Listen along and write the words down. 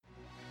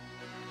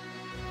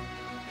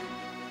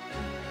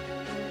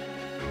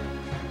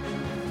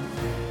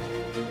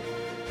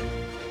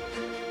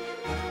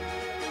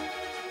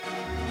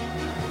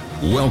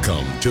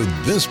Welcome to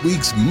this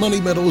week's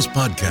Money Metals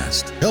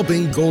podcast,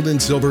 helping gold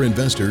and silver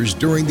investors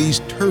during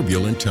these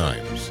turbulent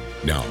times.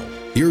 Now,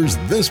 here's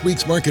this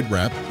week's market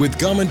wrap with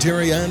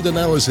commentary and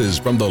analysis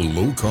from the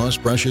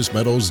low-cost precious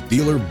metals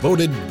dealer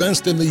voted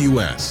best in the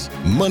U.S.,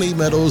 Money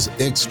Metals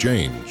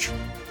Exchange.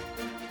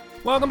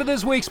 Welcome to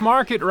this week's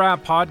Market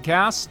Wrap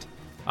podcast.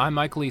 I'm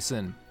Mike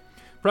Leeson.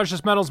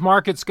 Precious metals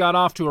markets got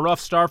off to a rough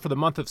start for the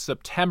month of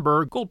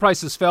September. Gold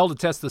prices fell to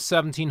test the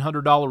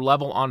 $1,700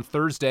 level on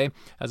Thursday.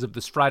 As of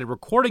this Friday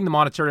recording, the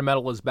monetary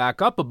metal is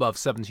back up above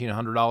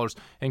 $1,700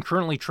 and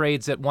currently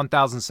trades at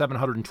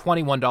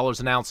 $1,721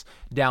 an ounce,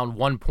 down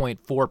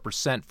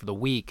 1.4% for the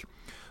week.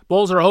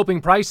 Bulls are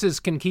hoping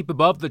prices can keep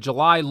above the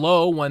July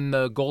low when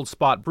the gold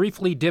spot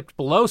briefly dipped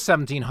below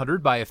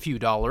 $1,700 by a few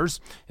dollars.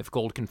 If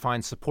gold can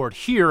find support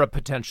here, a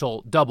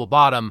potential double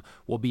bottom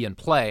will be in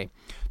play.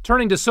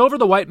 Turning to silver,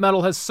 the white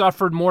metal has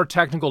suffered more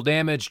technical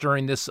damage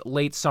during this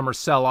late summer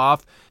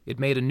sell-off. It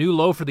made a new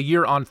low for the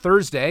year on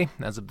Thursday.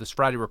 As of this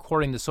Friday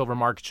recording, the silver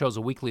market shows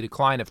a weekly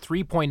decline of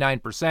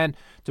 3.9%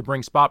 to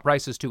bring spot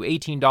prices to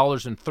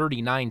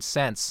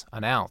 $18.39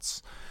 an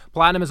ounce.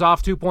 Platinum is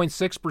off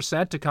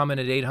 2.6% to come in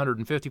at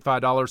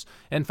 $855.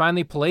 And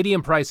finally,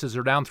 palladium prices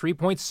are down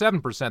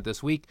 3.7%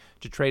 this week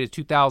to trade at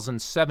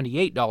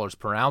 $2,078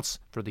 per ounce.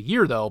 For the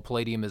year, though,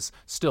 palladium is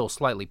still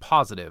slightly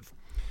positive.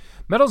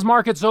 Metals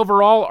markets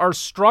overall are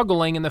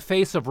struggling in the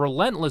face of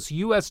relentless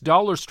U.S.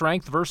 dollar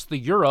strength versus the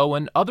euro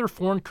and other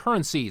foreign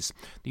currencies.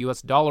 The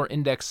U.S. dollar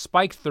index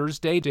spiked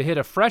Thursday to hit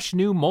a fresh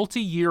new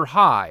multi-year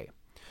high.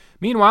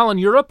 Meanwhile, in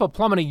Europe, a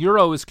plummeting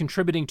euro is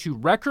contributing to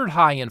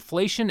record-high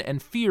inflation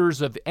and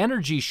fears of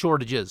energy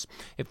shortages.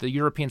 If the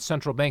European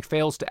Central Bank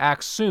fails to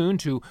act soon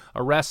to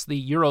arrest the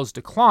euro's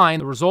decline,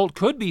 the result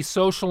could be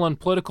social and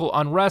political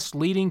unrest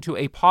leading to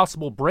a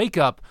possible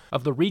breakup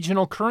of the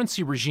regional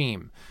currency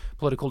regime.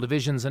 Political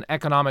divisions and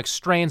economic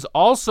strains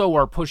also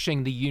are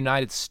pushing the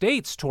United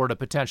States toward a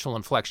potential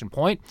inflection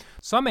point.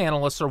 Some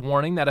analysts are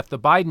warning that if the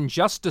Biden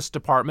Justice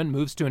Department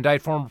moves to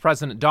indict former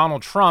President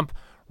Donald Trump,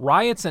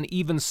 riots and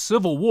even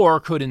civil war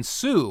could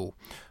ensue.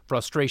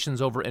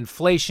 Frustrations over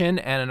inflation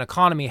and an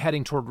economy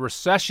heading toward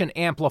recession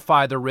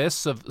amplify the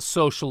risks of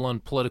social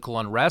and political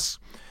unrest.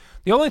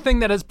 The only thing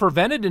that has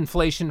prevented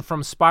inflation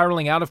from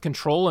spiraling out of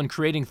control and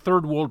creating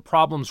third world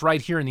problems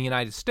right here in the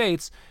United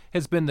States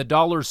has been the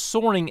dollar's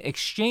soaring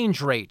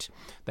exchange rate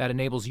that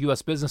enables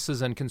U.S.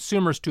 businesses and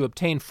consumers to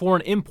obtain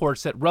foreign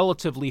imports at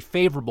relatively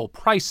favorable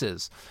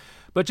prices.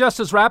 But just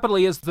as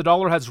rapidly as the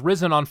dollar has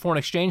risen on foreign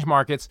exchange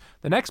markets,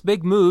 the next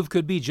big move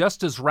could be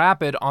just as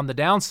rapid on the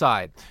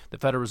downside. The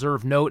Federal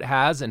Reserve note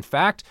has, in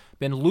fact,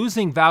 been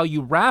losing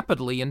value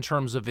rapidly in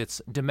terms of its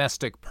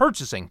domestic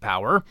purchasing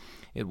power.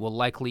 It will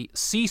likely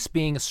cease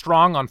being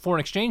strong on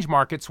foreign exchange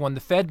markets when the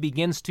Fed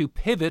begins to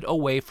pivot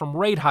away from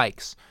rate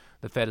hikes.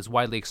 The Fed is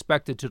widely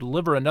expected to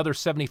deliver another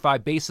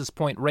 75 basis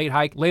point rate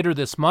hike later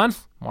this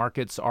month.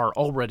 Markets are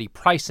already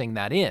pricing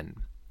that in.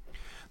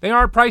 They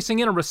aren't pricing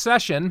in a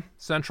recession.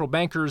 Central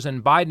bankers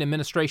and Biden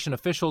administration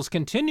officials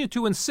continue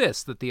to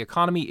insist that the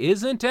economy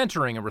isn't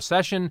entering a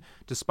recession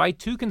despite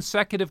 2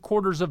 consecutive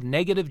quarters of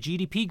negative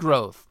GDP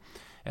growth.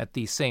 At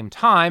the same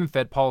time,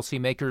 Fed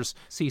policymakers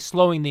see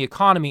slowing the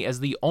economy as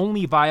the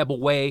only viable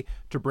way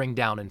to bring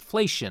down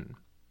inflation.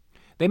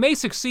 They may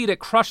succeed at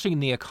crushing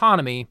the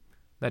economy.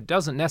 That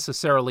doesn't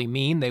necessarily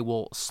mean they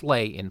will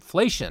slay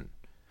inflation.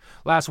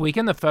 Last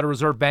weekend, the Federal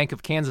Reserve Bank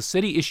of Kansas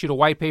City issued a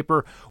white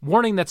paper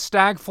warning that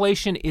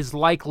stagflation is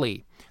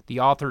likely. The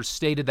authors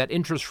stated that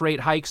interest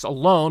rate hikes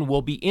alone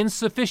will be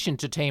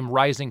insufficient to tame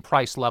rising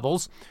price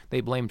levels.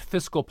 They blamed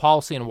fiscal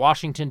policy in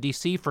Washington,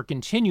 D.C. for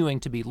continuing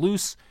to be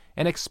loose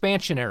and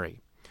expansionary.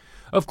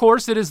 Of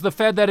course, it is the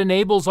Fed that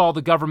enables all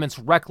the government's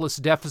reckless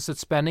deficit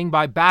spending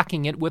by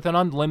backing it with an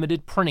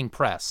unlimited printing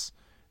press.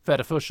 Fed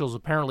officials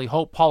apparently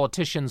hope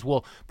politicians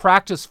will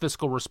practice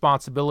fiscal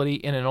responsibility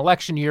in an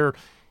election year,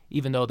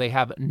 even though they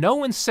have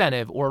no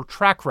incentive or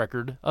track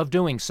record of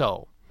doing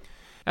so.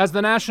 As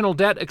the national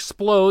debt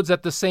explodes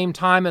at the same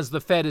time as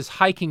the Fed is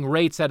hiking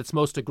rates at its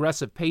most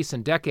aggressive pace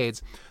in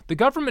decades, the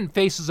government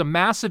faces a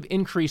massive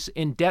increase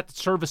in debt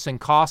servicing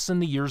costs in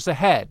the years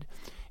ahead.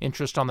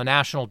 Interest on the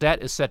national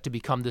debt is set to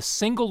become the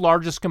single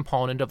largest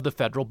component of the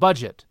federal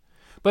budget.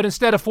 But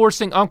instead of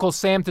forcing Uncle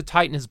Sam to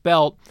tighten his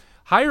belt,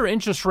 higher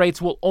interest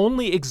rates will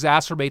only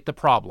exacerbate the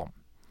problem.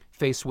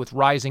 Faced with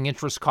rising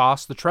interest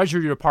costs, the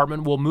Treasury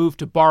Department will move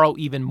to borrow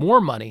even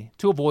more money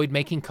to avoid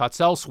making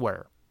cuts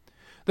elsewhere.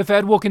 The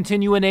Fed will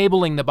continue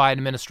enabling the Biden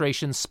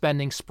administration's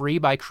spending spree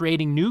by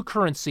creating new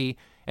currency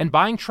and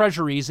buying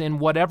treasuries in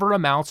whatever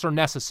amounts are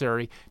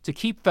necessary to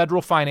keep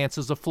federal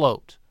finances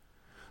afloat.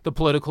 The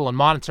political and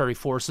monetary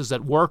forces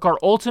at work are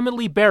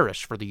ultimately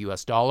bearish for the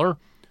U.S. dollar.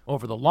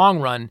 Over the long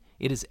run,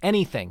 it is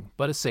anything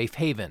but a safe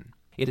haven.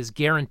 It is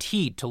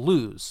guaranteed to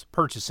lose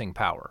purchasing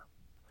power.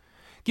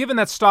 Given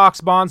that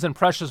stocks, bonds, and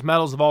precious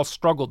metals have all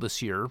struggled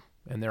this year,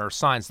 and there are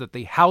signs that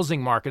the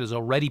housing market is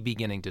already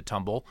beginning to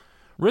tumble,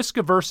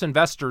 risk-averse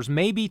investors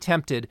may be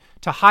tempted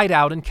to hide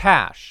out in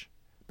cash.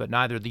 But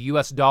neither the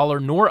U.S.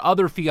 dollar nor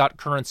other fiat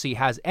currency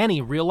has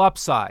any real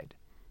upside.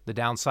 The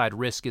downside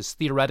risk is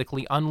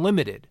theoretically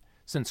unlimited,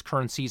 since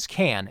currencies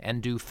can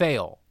and do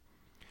fail.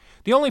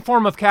 The only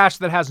form of cash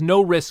that has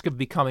no risk of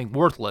becoming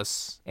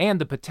worthless,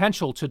 and the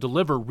potential to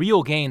deliver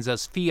real gains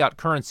as fiat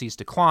currencies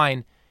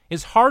decline,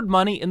 is hard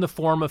money in the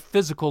form of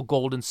physical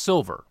gold and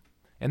silver.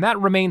 And that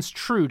remains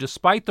true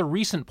despite the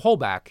recent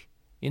pullback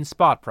in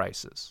spot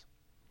prices.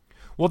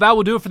 Well, that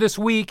will do it for this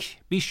week.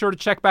 Be sure to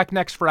check back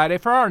next Friday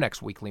for our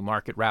next weekly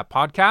Market Wrap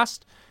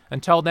podcast.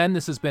 Until then,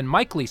 this has been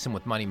Mike Gleason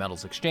with Money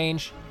Metals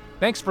Exchange.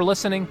 Thanks for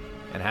listening,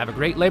 and have a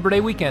great Labor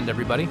Day weekend,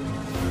 everybody.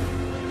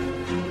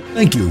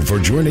 Thank you for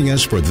joining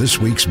us for this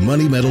week's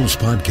Money Metals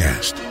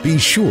podcast. Be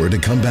sure to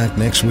come back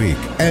next week.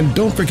 And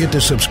don't forget to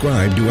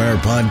subscribe to our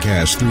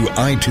podcast through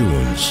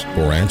iTunes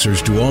for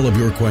answers to all of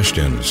your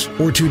questions,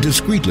 or to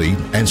discreetly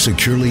and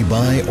securely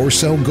buy or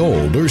sell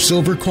gold or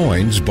silver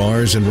coins,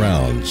 bars, and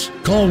rounds.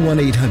 Call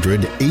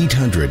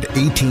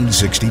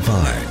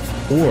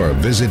 1-800-800-1865 or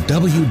visit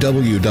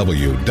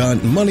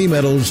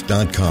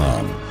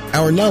www.moneymetals.com.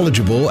 Our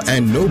knowledgeable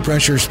and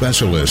no-pressure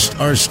specialists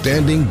are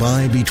standing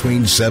by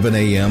between 7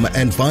 a.m.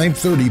 and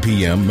 5:30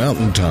 p.m.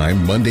 Mountain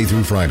Time, Monday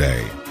through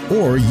Friday.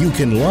 Or you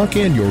can lock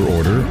in your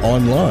order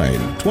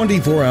online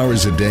 24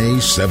 hours a day,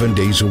 7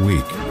 days a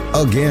week.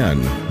 Again,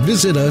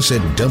 visit us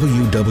at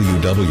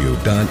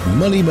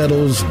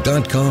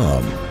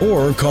www.moneymetals.com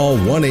or call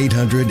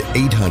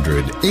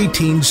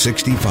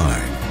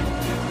 1-800-800-1865.